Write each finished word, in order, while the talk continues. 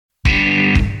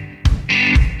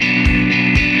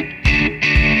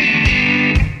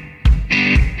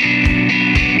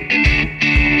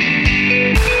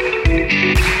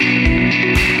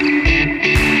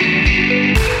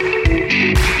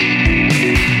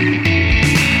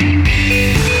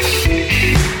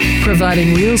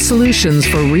providing real solutions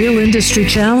for real industry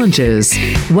challenges.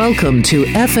 Welcome to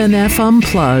FNF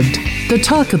Unplugged, the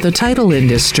talk of the title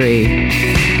industry.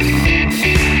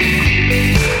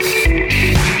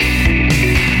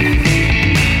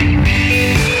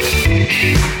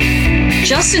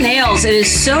 Justin Ailes, it is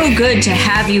so good to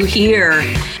have you here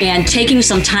and taking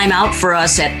some time out for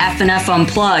us at FNF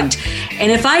Unplugged. And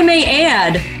if I may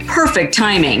add, perfect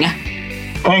timing.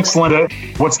 Thanks, Linda.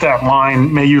 What's that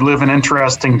line? May you live in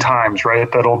interesting times,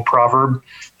 right? That old proverb.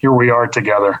 Here we are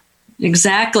together.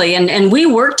 Exactly. And we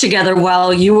worked together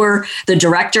while you were the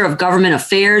Director of Government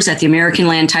Affairs at the American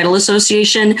Land Title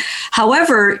Association.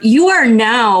 However, you are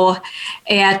now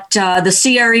at the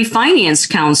CRE Finance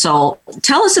Council.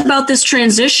 Tell us about this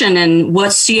transition and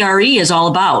what CRE is all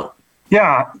about.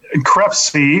 Yeah,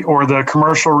 CREFC, or the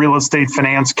Commercial Real Estate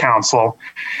Finance Council,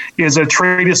 is a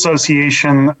trade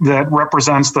association that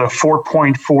represents the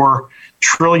 $4.4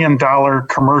 trillion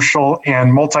commercial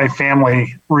and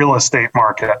multifamily real estate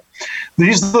market.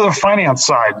 These are the finance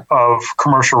side of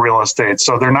commercial real estate.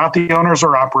 So they're not the owners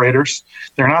or operators.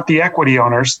 They're not the equity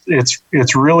owners.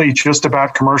 It's really just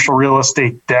about commercial real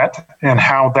estate debt and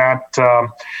how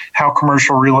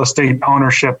commercial real estate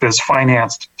ownership is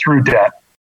financed through debt.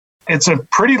 It's a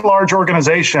pretty large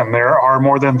organization. There are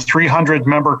more than 300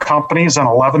 member companies and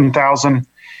 11,000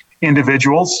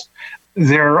 individuals.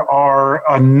 There are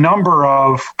a number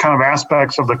of kind of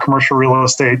aspects of the commercial real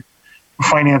estate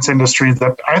finance industry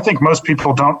that I think most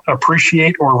people don't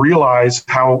appreciate or realize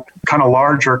how kind of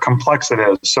large or complex it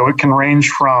is. So it can range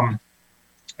from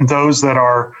those that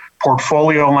are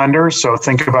portfolio lenders. So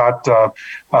think about a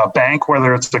bank,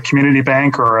 whether it's a community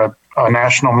bank or a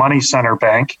national money center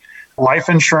bank. Life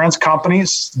insurance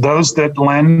companies, those that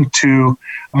lend to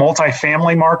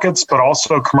multifamily markets, but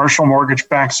also commercial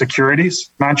mortgage-backed securities,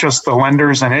 not just the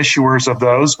lenders and issuers of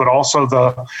those, but also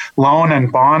the loan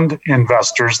and bond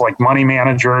investors like money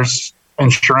managers.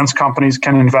 Insurance companies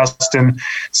can invest in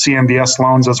CMBS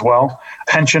loans as well.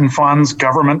 Pension funds,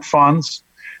 government funds.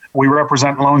 We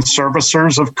represent loan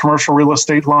servicers of commercial real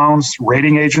estate loans,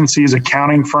 rating agencies,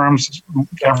 accounting firms.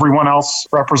 Everyone else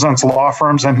represents law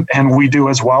firms, and we do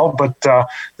as well. But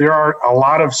there are a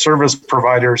lot of service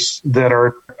providers that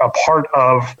are a part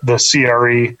of the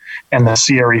CRE and the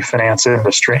CRE finance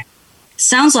industry.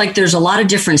 Sounds like there's a lot of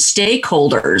different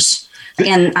stakeholders.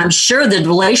 And I'm sure the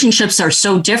relationships are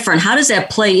so different. How does that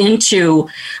play into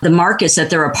the markets that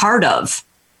they're a part of?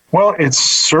 Well, it's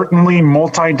certainly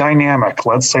multi-dynamic,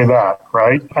 let's say that,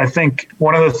 right? I think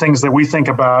one of the things that we think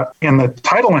about in the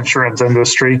title insurance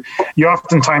industry, you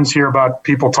oftentimes hear about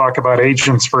people talk about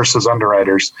agents versus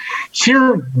underwriters.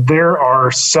 Here, there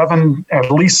are at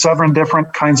least seven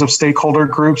different kinds of stakeholder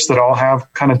groups that all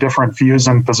have kind of different views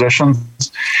and positions.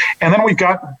 And then we've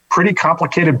got pretty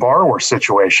complicated borrower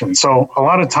situations. So a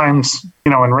lot of times,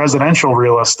 in residential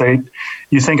real estate,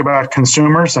 you think about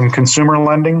consumers and consumer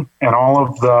lending and all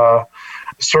of the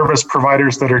service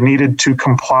providers that are needed to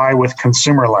comply with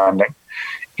consumer lending.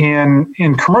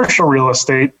 In commercial real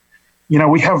estate,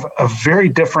 we have a very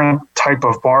different type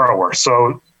of borrower.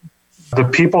 So the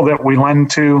people that we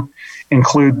lend to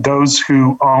include those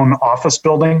who own office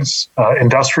buildings,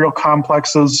 industrial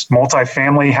complexes,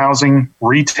 multifamily housing,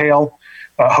 retail,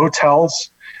 hotels,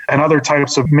 and other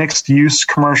types of mixed-use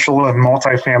commercial and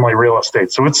multifamily real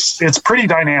estate. So it's pretty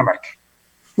dynamic.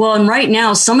 Well, and right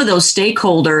now, some of those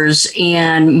stakeholders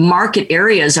and market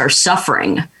areas are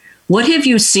suffering. What have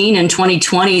you seen in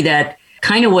 2020 that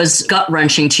kind of was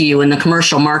gut-wrenching to you in the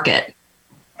commercial market?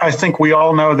 I think we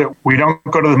all know that we don't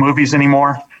go to the movies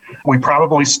anymore. We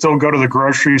probably still go to the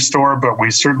grocery store, but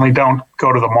we certainly don't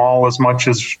go to the mall as much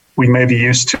as we maybe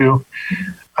used to.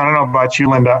 I don't know about you,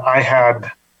 Linda. I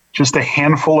had just a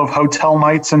handful of hotel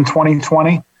nights in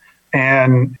 2020.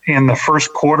 And in the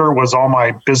first quarter was all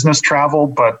my business travel.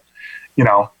 But,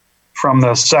 from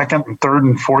the second and third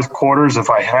and fourth quarters, if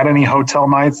I had any hotel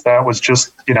nights, that was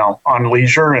just, on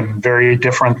leisure and very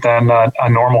different than a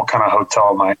normal kind of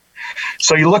hotel night.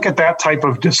 So you look at that type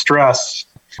of distress,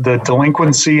 the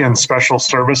delinquency and special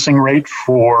servicing rate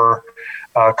for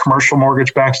commercial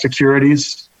mortgage-backed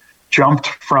securities jumped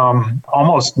from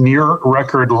almost near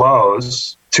record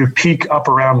lows to peak up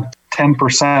around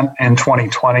 10% in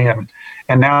 2020.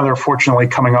 And now they're fortunately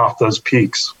coming off those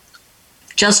peaks.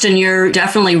 Justin, you're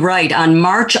definitely right. On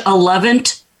March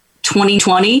 11th,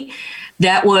 2020,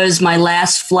 that was my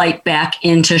last flight back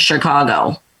into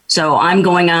Chicago. So I'm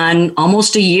going on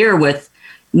almost a year with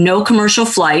no commercial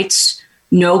flights,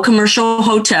 no commercial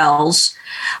hotels.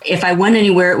 If I went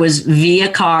anywhere, it was via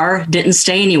car, didn't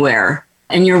stay anywhere.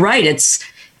 And you're right. It's,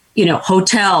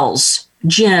 hotels,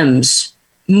 gyms,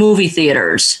 movie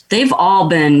theaters. They've all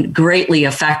been greatly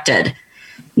affected.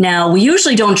 Now, we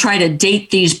usually don't try to date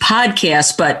these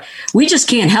podcasts, but we just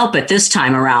can't help it this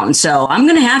time around. So I'm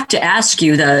going to have to ask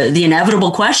you the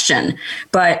inevitable question.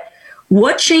 But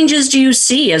what changes do you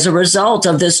see as a result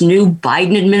of this new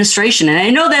Biden administration? And I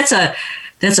know that's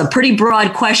a pretty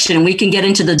broad question, and we can get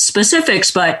into the specifics,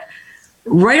 but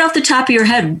right off the top of your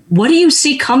head, what do you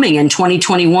see coming in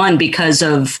 2021 because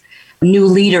of new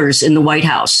leaders in the White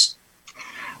House?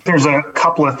 There's a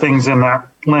couple of things in that,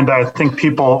 Linda. I think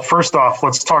first off,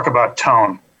 let's talk about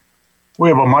tone. We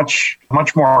have a much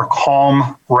more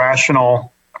calm,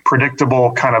 rational,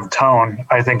 predictable kind of tone,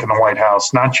 I think, in the White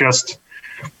House, not just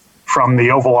from the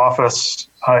Oval Office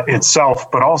itself,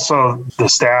 but also the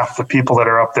staff, the people that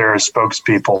are up there as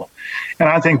spokespeople. And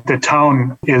I think the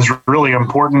tone is really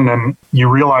important. And you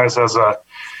realize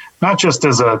not just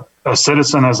as a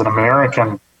citizen, as an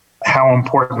American, how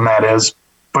important that is,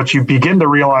 but you begin to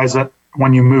realize it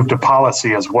when you move to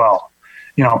policy as well.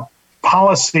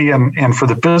 Policy and for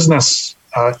the business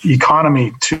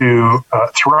economy to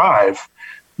thrive,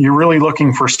 you're really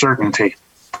looking for certainty.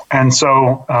 And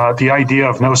so the idea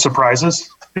of no surprises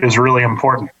is really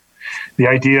important. The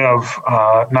idea of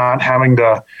not having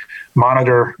to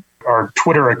monitor our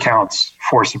Twitter accounts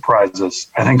for surprises,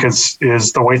 I think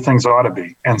is the way things ought to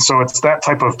be. And so it's that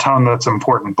type of tone that's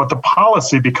important. But the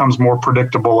policy becomes more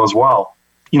predictable as well.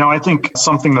 I think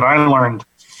something that I learned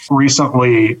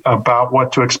recently about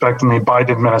what to expect in the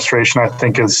Biden administration, I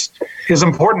think is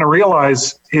important to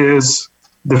realize is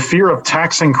the fear of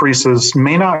tax increases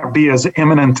may not be as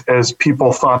imminent as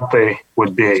people thought they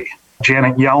would be.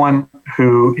 Janet Yellen,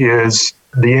 who is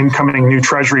the incoming new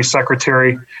Treasury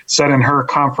Secretary, said in her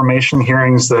confirmation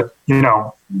hearings that,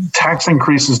 tax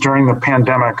increases during the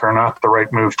pandemic are not the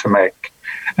right move to make.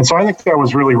 And so I think that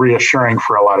was really reassuring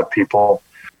for a lot of people.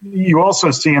 You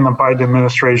also see in the Biden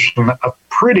administration a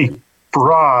pretty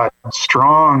broad,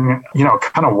 strong,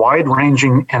 kind of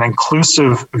wide-ranging and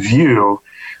inclusive view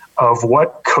of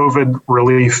what COVID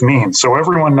relief means. So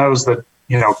everyone knows that,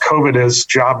 COVID is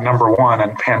job number one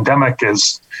and pandemic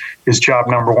is job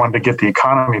number one to get the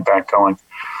economy back going.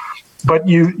 But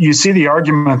you see the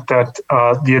argument that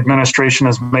the administration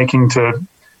is making to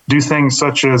do things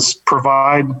such as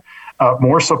provide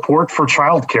more support for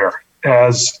childcare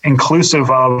as inclusive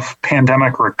of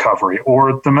pandemic recovery,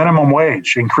 or the minimum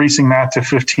wage, increasing that to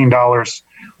 $15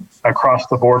 across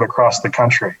the board, across the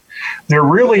country. They're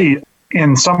really,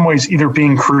 in some ways, either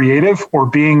being creative or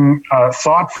being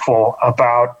thoughtful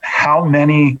about how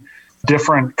many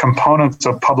different components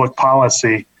of public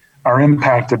policy are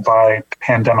impacted by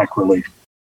pandemic relief.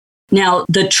 Now,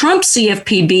 the Trump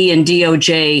CFPB and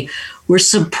DOJ were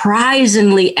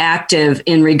surprisingly active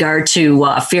in regard to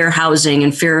fair housing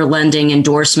and fair lending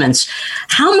endorsements.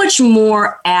 How much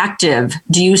more active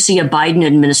do you see a Biden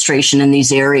administration in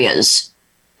these areas?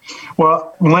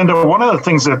 Well, Linda, one of the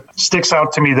things that sticks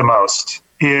out to me the most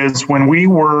is when we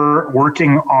were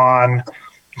working on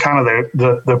kind of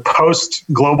the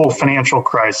post-global financial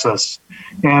crisis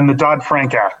and the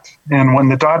Dodd-Frank Act. And when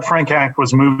the Dodd-Frank Act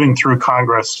was moving through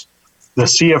Congress, the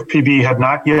CFPB had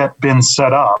not yet been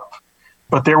set up,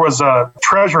 but there was a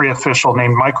Treasury official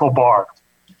named Michael Barr.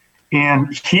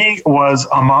 And he was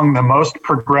among the most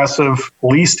progressive,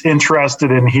 least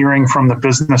interested in hearing from the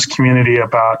business community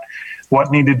about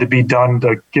what needed to be done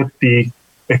to get the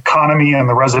economy and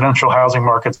the residential housing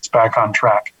markets back on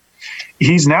track.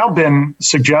 He's now been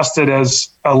suggested as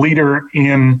a leader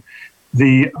in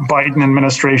the Biden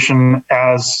administration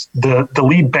as the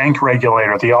lead bank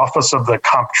regulator, the Office of the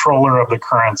Comptroller of the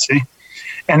Currency.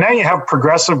 And now you have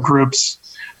progressive groups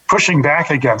pushing back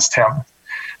against him.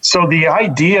 So the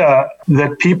idea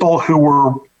that people who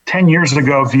were 10 years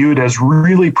ago viewed as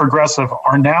really progressive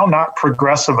are now not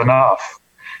progressive enough,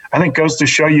 I think goes to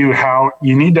show you how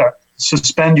you need to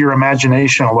suspend your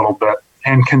imagination a little bit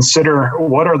and consider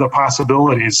what are the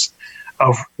possibilities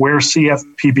of where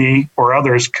CFPB or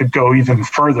others could go even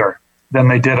further than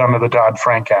they did under the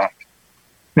Dodd-Frank Act.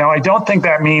 Now, I don't think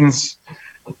that means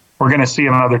we're going to see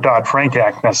another Dodd-Frank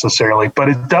Act necessarily, but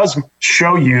it does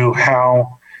show you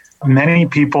how many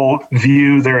people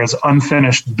view there as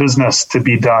unfinished business to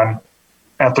be done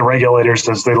at the regulators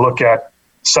as they look at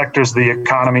sectors of the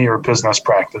economy or business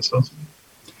practices.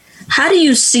 How do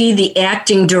you see the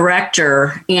acting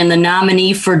director and the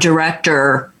nominee for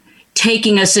director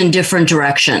taking us in different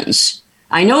directions?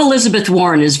 I know Elizabeth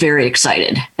Warren is very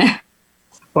excited.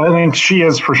 Well, I think she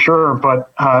is for sure,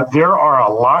 but there are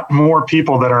a lot more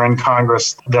people that are in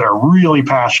Congress that are really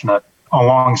passionate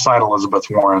alongside Elizabeth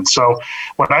Warren. So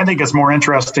what I think is more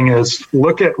interesting is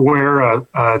look at where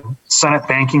Senate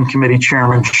Banking Committee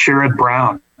Chairman Sherrod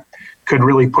Brown could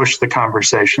really push the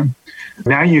conversation.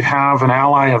 Now you have an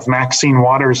ally of Maxine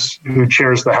Waters, who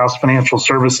chairs the House Financial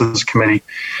Services Committee.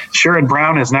 Sherrod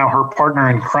Brown is now her partner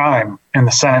in crime in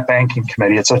the Senate Banking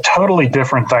Committee. It's a totally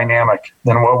different dynamic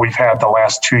than what we've had the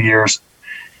last 2 years,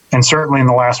 and certainly in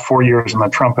the last 4 years in the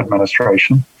Trump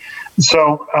administration.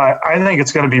 So I think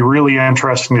it's going to be really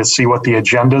interesting to see what the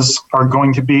agendas are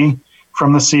going to be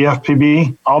from the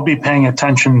CFPB. I'll be paying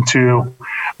attention to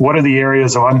what are the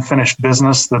areas of unfinished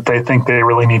business that they think they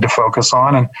really need to focus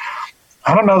on. And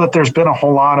I don't know that there's been a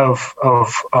whole lot of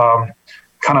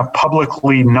kind of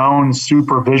publicly known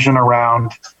supervision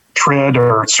around TRID,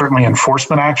 or certainly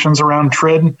enforcement actions around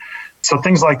TRID. So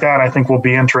things like that, I think, will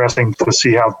be interesting to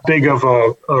see how big of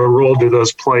a role do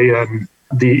those play in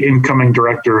the incoming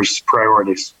director's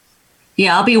priorities.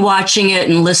 Yeah, I'll be watching it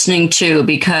and listening too,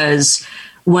 because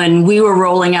when we were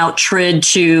rolling out TRID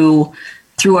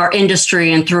through our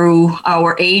industry and through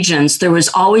our agents, there was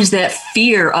always that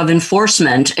fear of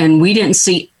enforcement, and we didn't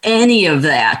see any of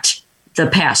that the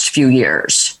past few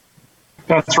years.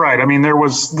 That's right. I mean, there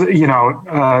was,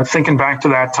 thinking back to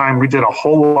that time, we did a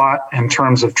whole lot in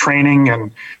terms of training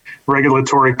and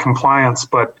regulatory compliance,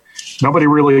 but nobody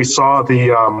really saw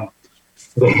the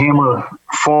hammer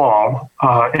fall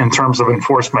in terms of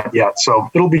enforcement yet. So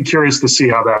it'll be curious to see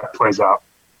how that plays out.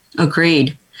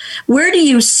 Agreed. Where do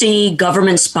you see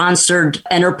government-sponsored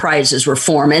enterprises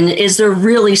reform? And is there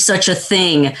really such a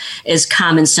thing as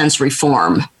common sense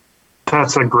reform?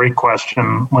 That's a great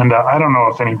question, Linda. I don't know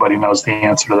if anybody knows the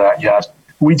answer to that yet.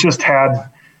 We just had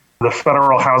the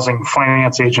Federal Housing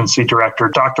Finance Agency Director,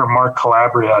 Dr. Mark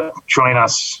Calabria, join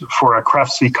us for a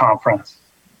CREFC conference.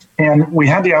 And we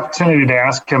had the opportunity to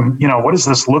ask him, what does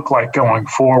this look like going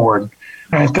forward?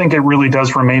 And I think it really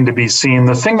does remain to be seen.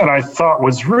 The thing that I thought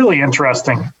was really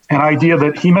interesting, an idea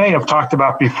that he may have talked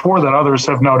about before that others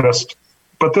have noticed,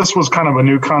 but this was kind of a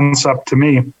new concept to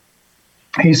me.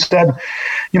 He said,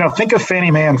 think of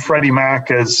Fannie Mae and Freddie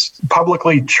Mac as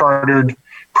publicly chartered,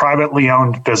 privately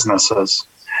owned businesses.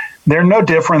 They're no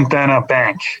different than a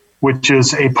bank, which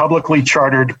is a publicly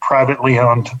chartered, privately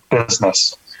owned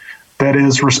business that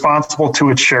is responsible to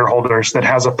its shareholders, that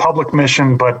has a public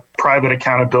mission, but private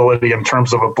accountability in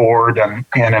terms of a board and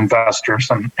investors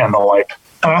and the like.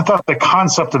 And I thought the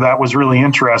concept of that was really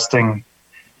interesting,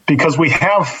 because we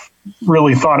have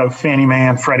really thought of Fannie Mae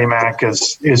and Freddie Mac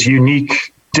as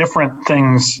unique, different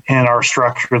things in our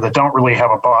structure that don't really have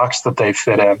a box that they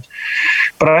fit in.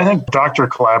 But I think Dr.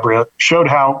 Calabria showed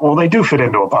how, well, they do fit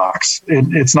into a box.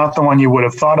 It's not the one you would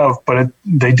have thought of, but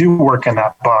they do work in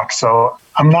that box. So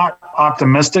I'm not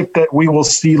optimistic that we will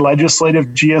see legislative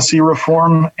GSE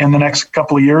reform in the next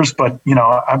couple of years, but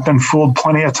I've been fooled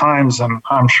plenty of times, and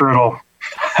I'm sure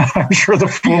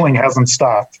the fooling hasn't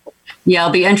stopped. Yeah,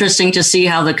 it'll be interesting to see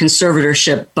how the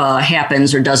conservatorship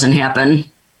happens or doesn't happen.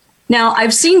 Now,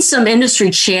 I've seen some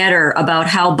industry chatter about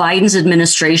how Biden's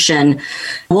administration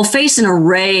will face an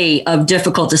array of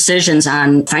difficult decisions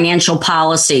on financial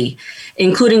policy,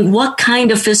 including what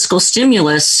kind of fiscal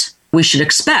stimulus we should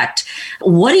expect.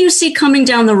 What do you see coming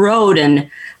down the road, and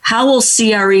how will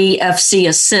CREFC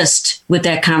assist with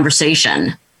that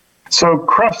conversation? So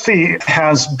CREFC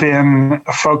has been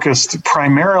focused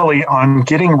primarily on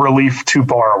getting relief to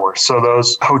borrowers. So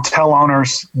those hotel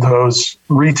owners, those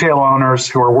retail owners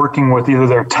who are working with either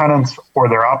their tenants or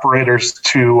their operators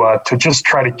to just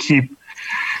try to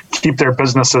keep their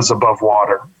businesses above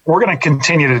water. We're going to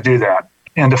continue to do that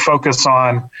and to focus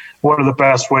on what are the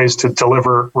best ways to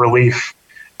deliver relief.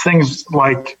 Things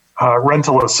like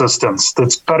rental assistance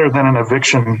that's better than an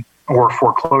eviction or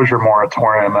foreclosure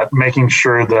moratorium, at making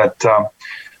sure that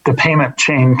the payment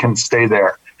chain can stay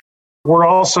there. We're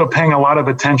also paying a lot of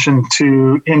attention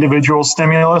to individual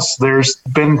stimulus. There's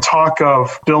been talk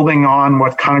of building on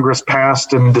what Congress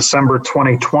passed in December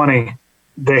 2020.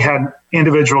 They had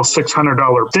individual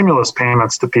 $600 stimulus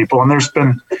payments to people, and there's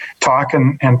been talk,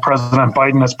 and President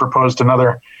Biden has proposed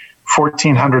another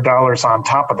 $1,400 on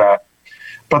top of that.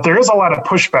 But there is a lot of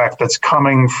pushback that's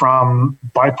coming from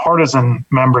bipartisan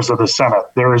members of the Senate.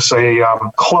 There is a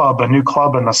new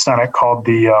club in the Senate called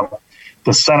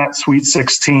the Senate Sweet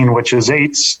 16, which is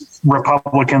 8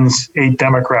 Republicans, 8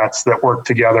 Democrats that work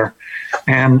together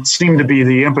and seem to be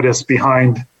the impetus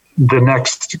behind the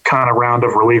next kind of round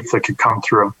of relief that could come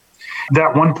through.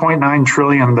 That $1.9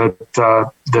 trillion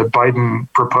that Biden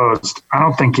proposed, I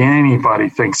don't think anybody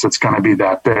thinks it's going to be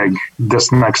that big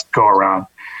this next go around.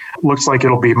 Looks like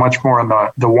it'll be much more on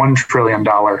the $1 trillion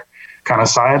kind of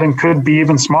side, and could be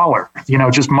even smaller.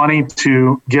 Just money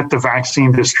to get the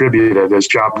vaccine distributed is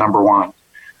job number one.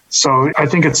 So I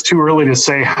think it's too early to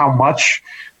say how much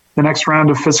the next round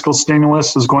of fiscal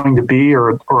stimulus is going to be,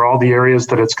 or all the areas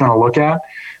that it's going to look at.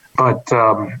 But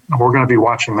we're going to be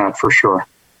watching that for sure.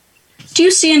 Do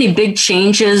you see any big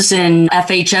changes in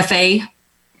FHFA?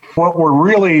 What we're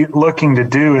really looking to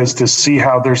do is to see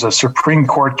how there's a Supreme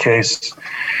Court case.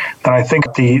 And I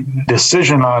think the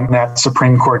decision on that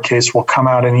Supreme Court case will come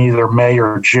out in either May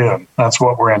or June. That's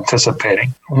what we're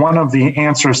anticipating. One of the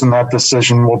answers in that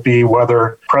decision will be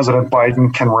whether President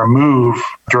Biden can remove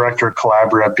Director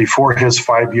Calabria before his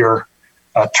 5-year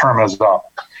term is up.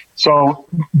 So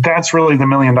that's really the $1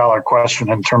 million question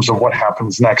in terms of what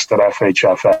happens next at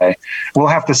FHFA. We'll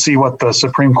have to see what the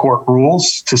Supreme Court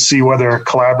rules to see whether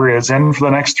Calabria is in for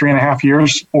the next 3.5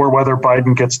 years or whether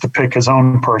Biden gets to pick his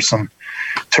own person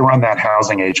to run that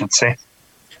housing agency.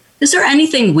 Is there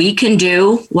anything we can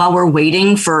do while we're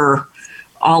waiting for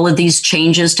all of these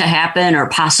changes to happen or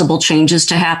possible changes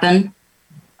to happen?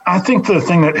 I think the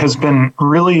thing that has been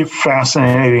really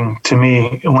fascinating to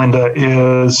me, Linda,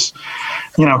 is,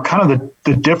 kind of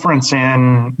the difference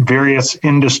in various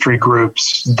industry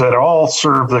groups that all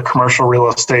serve the commercial real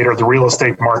estate or the real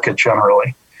estate market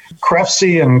generally.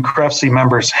 CREFC and CREFC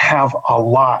members have a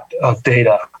lot of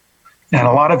data and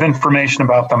a lot of information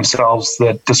about themselves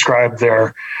that describe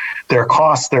their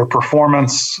costs, their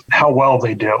performance, how well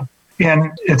they do.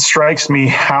 And it strikes me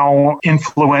how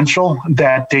influential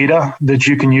that data that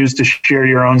you can use to share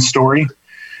your own story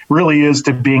really is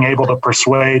to being able to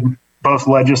persuade both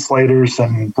legislators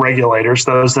and regulators,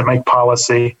 those that make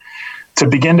policy, to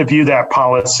begin to view that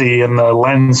policy in the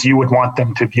lens you would want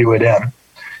them to view it in.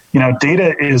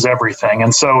 Data is everything.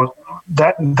 And so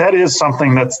that is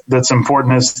something that's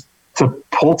important, is to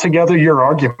pull together your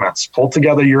arguments, pull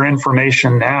together your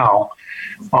information now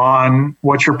on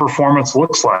what your performance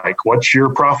looks like, what your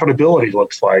profitability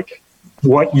looks like,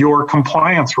 what your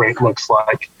compliance rate looks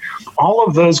like. All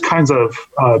of those kinds of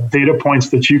data points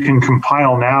that you can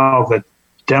compile now that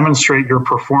demonstrate your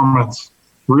performance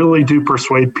really do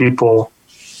persuade people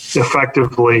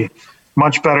effectively,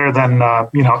 much better than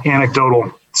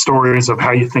anecdotal stories of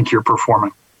how you think you're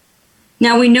performing.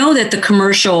 Now, we know that the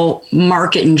commercial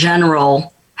market in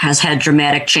general has had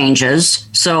dramatic changes.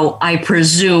 So I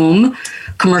presume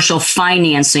commercial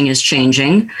financing is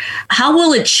changing. How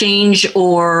will it change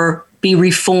or be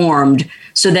reformed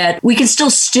so that we can still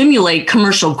stimulate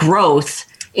commercial growth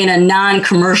in a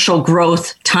non-commercial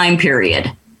growth time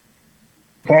period?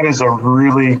 That is a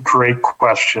really great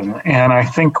question. And I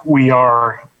think we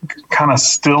are kind of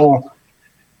still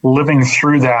living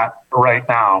through that right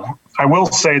now. I will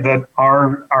say that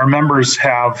our members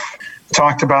have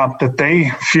talked about that they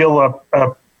feel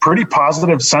a pretty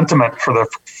positive sentiment for the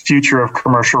future of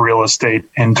commercial real estate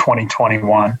in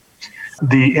 2021.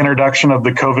 The introduction of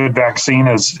the COVID vaccine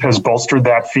has bolstered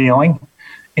that feeling.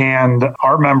 And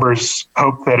our members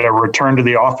hope that a return to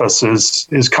the office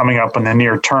is coming up in the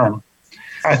near term.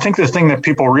 I think the thing that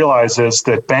people realize is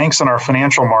that banks in our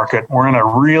financial market were in a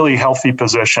really healthy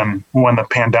position when the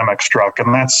pandemic struck.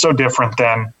 And that's so different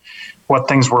than what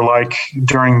things were like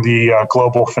during the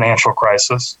global financial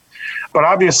crisis. But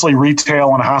obviously,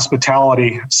 retail and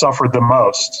hospitality suffered the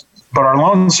most. But our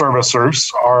loan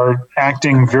servicers are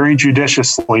acting very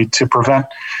judiciously to prevent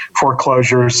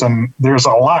foreclosures. And there's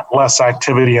a lot less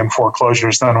activity in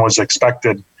foreclosures than was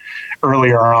expected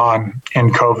earlier on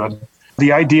in COVID.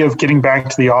 The idea of getting back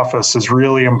to the office is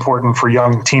really important for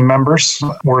young team members.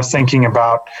 We're thinking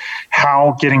about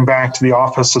how getting back to the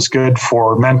office is good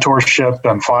for mentorship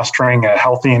and fostering a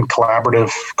healthy and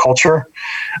collaborative culture.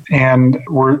 And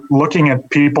we're looking at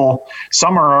people,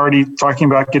 some are already talking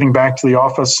about getting back to the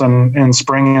office in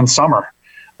spring and summer.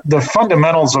 The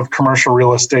fundamentals of commercial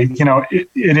real estate,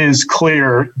 it is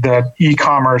clear that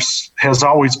e-commerce has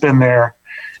always been there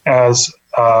as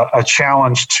a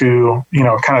challenge to,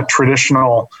 kind of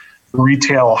traditional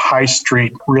retail high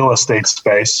street real estate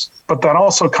space. But that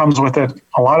also comes with it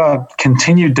a lot of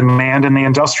continued demand in the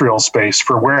industrial space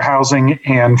for warehousing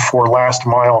and for last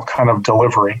mile kind of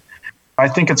delivery. I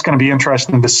think it's going to be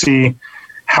interesting to see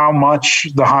how much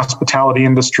the hospitality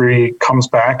industry comes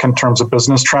back in terms of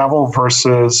business travel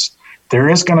versus there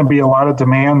is going to be a lot of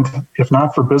demand, if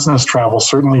not for business travel,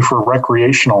 certainly for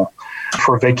recreational,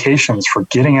 for vacations, for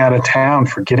getting out of town,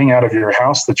 for getting out of your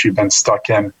house that you've been stuck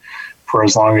in for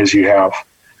as long as you have.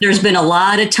 There's been a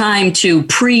lot of time to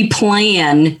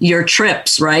pre-plan your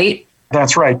trips, right?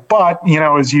 That's right. But,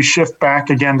 as you shift back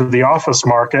again to the office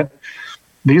market,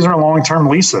 these are long-term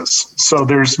leases. So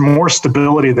there's more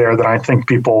stability there than I think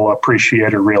people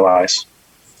appreciate or realize.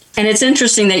 And it's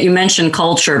interesting that you mentioned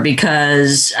culture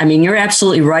because, you're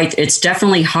absolutely right. It's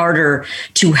definitely harder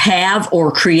to have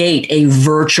or create a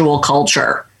virtual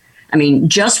culture. I mean,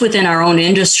 just within our own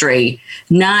industry,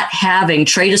 not having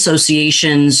trade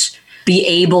associations be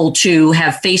able to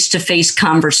have face-to-face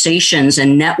conversations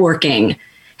and networking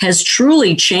has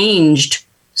truly changed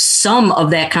some of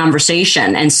that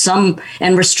conversation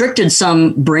and restricted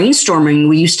some brainstorming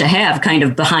we used to have kind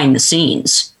of behind the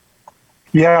scenes.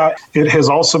 Yeah, it has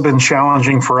also been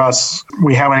challenging for us.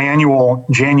 We have an annual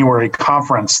January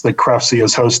conference that CREFC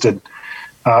has hosted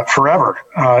forever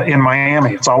in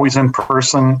Miami. It's always in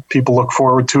person. People look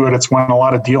forward to it. It's when a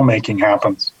lot of deal making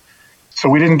happens. So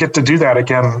we didn't get to do that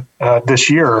again this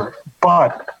year,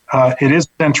 but it is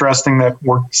interesting that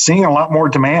we're seeing a lot more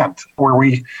demand. Where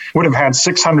we would have had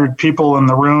 600 people in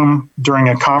the room during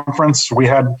a conference, we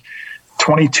had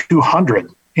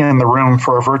 2,200 in the room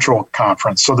for a virtual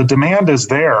conference. So the demand is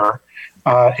there,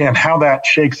 and how that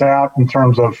shakes out in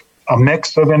terms of a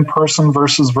mix of in-person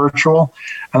versus virtual,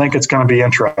 I think it's going to be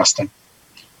interesting.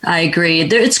 I agree.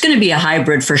 It's going to be a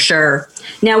hybrid for sure.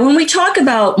 Now, when we talk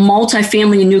about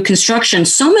multifamily and new construction,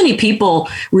 so many people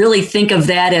really think of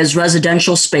that as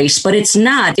residential space, but it's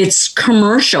not. It's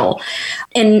commercial.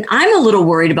 And I'm a little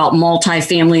worried about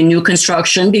multifamily and new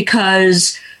construction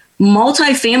because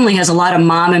multifamily has a lot of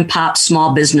mom and pop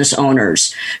small business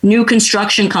owners, new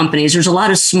construction companies. There's a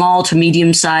lot of small to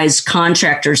medium sized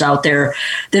contractors out there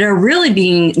that are really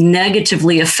being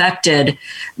negatively affected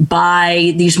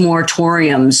by these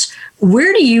moratoriums.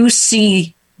 Where do you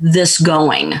see this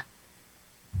going?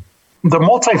 The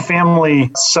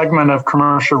multifamily segment of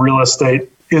commercial real estate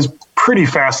is pretty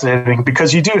fascinating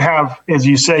because you do have, as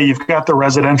you say, you've got the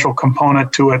residential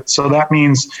component to it. So that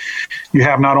means you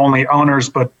have not only owners,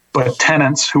 but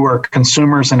tenants who are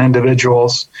consumers and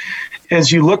individuals.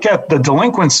 As you look at the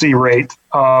delinquency rate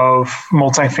of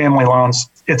multifamily loans,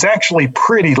 it's actually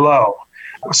pretty low,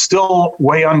 still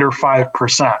way under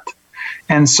 5%.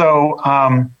 And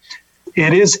so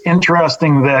it is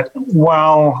interesting that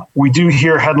while we do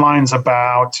hear headlines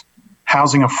about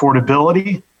housing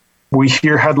affordability, we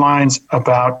hear headlines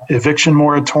about eviction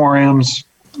moratoriums,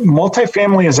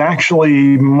 multifamily is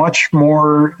actually much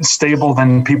more stable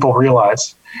than people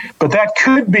realize. But that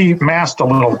could be masked a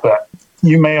little bit.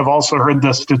 You may have also heard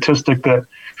the statistic that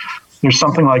there's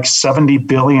something like $70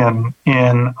 billion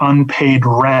in unpaid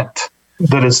rent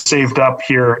that is saved up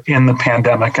here in the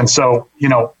pandemic. And so,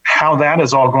 how that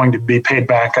is all going to be paid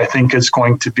back, I think is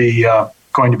going to be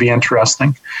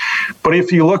interesting. But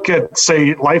if you look at,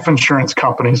 say, life insurance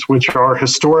companies, which are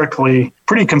historically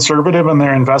pretty conservative in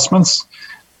their investments,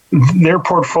 their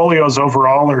portfolios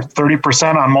overall are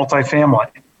 30% on multifamily.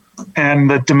 And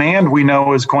the demand we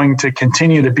know is going to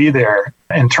continue to be there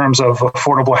in terms of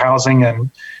affordable housing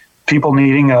and people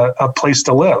needing a place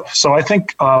to live. So I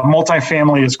think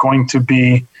multifamily is going to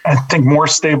be, more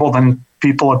stable than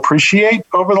people appreciate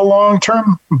over the long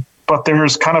term. But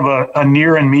there's kind of a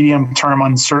near and medium term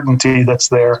uncertainty that's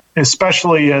there,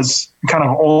 especially as kind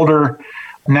of older,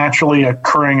 naturally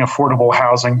occurring affordable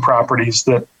housing properties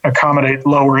that accommodate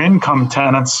lower income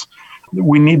tenants.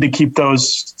 We need to keep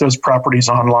those properties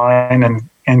online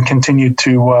and continue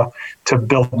to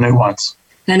build new ones.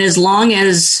 And as long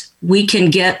as we can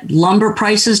get lumber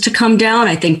prices to come down,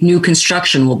 I think new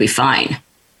construction will be fine.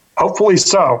 Hopefully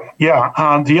so.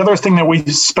 Yeah. The other thing that we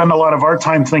spend a lot of our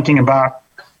time thinking about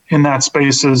in that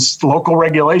space is local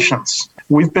regulations.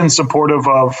 We've been supportive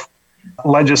of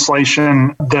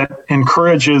legislation that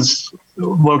encourages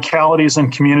localities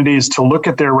and communities to look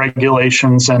at their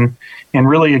regulations and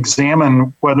really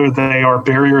examine whether they are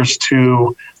barriers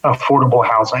to affordable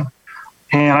housing.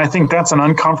 And I think that's an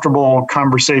uncomfortable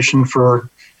conversation for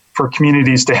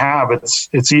communities to have.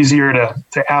 It's easier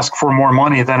to ask for more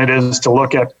money than it is to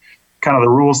look at kind of the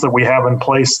rules that we have in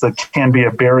place that can be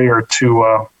a barrier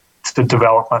to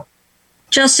development.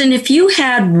 Justin, if you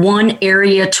had one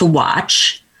area to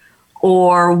watch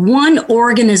or one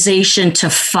organization to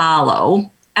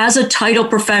follow as a title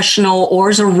professional or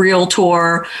as a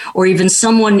realtor or even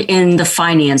someone in the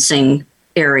financing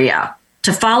area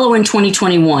to follow in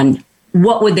 2021,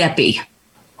 what would that be?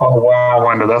 Oh, wow,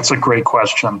 Linda, that's a great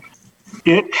question.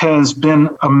 It has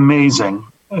been amazing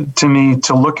to me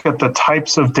to look at the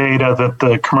types of data that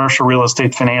the commercial real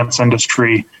estate finance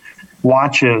industry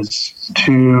watches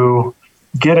to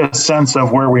get a sense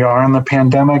of where we are in the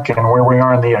pandemic and where we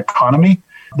are in the economy.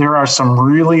 There are some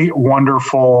really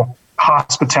wonderful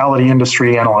hospitality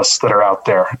industry analysts that are out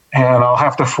there. And I'll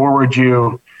have to forward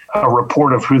you a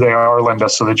report of who they are, Linda,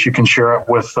 so that you can share it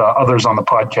with others on the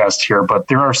podcast here. But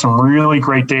there are some really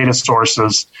great data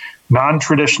sources,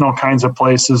 non-traditional kinds of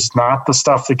places, not the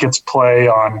stuff that gets play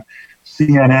on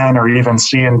CNN or even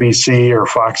CNBC or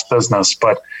Fox Business.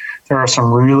 But there are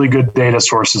some really good data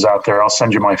sources out there. I'll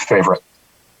send you my favorite.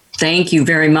 Thank you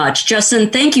very much.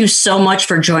 Justin, thank you so much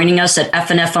for joining us at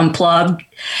FNF Unplugged.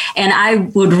 And I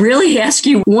would really ask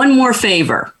you one more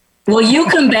favor. Will you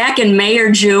come back in May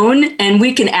or June and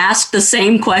we can ask the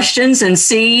same questions and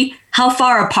see how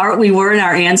far apart we were in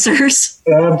our answers?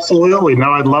 Absolutely. No,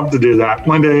 I'd love to do that.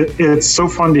 Linda, it's so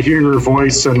fun to hear your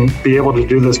voice and be able to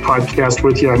do this podcast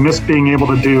with you. I miss being able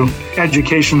to do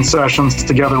education sessions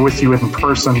together with you in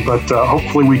person, but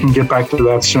hopefully we can get back to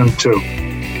that soon too.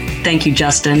 Thank you,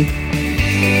 Justin.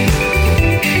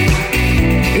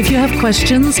 If you have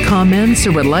questions, comments,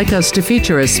 or would like us to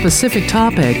feature a specific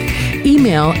topic,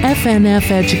 email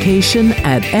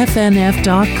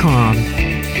fnfeducation@fnf.com.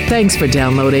 Thanks for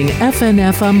downloading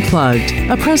FNF Unplugged,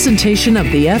 a presentation of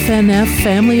the FNF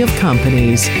family of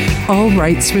companies. All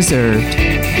rights reserved.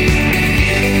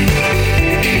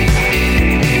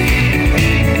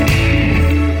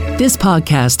 This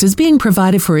podcast is being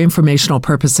provided for informational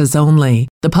purposes only.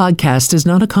 The podcast is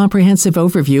not a comprehensive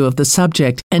overview of the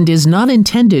subject and is not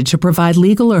intended to provide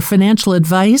legal or financial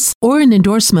advice or an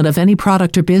endorsement of any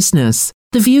product or business.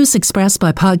 The views expressed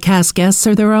by podcast guests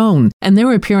are their own, and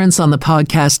their appearance on the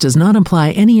podcast does not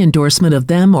imply any endorsement of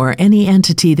them or any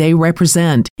entity they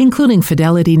represent, including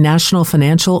Fidelity National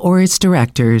Financial or its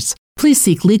directors. Please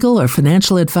seek legal or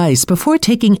financial advice before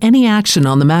taking any action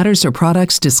on the matters or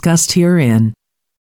products discussed herein.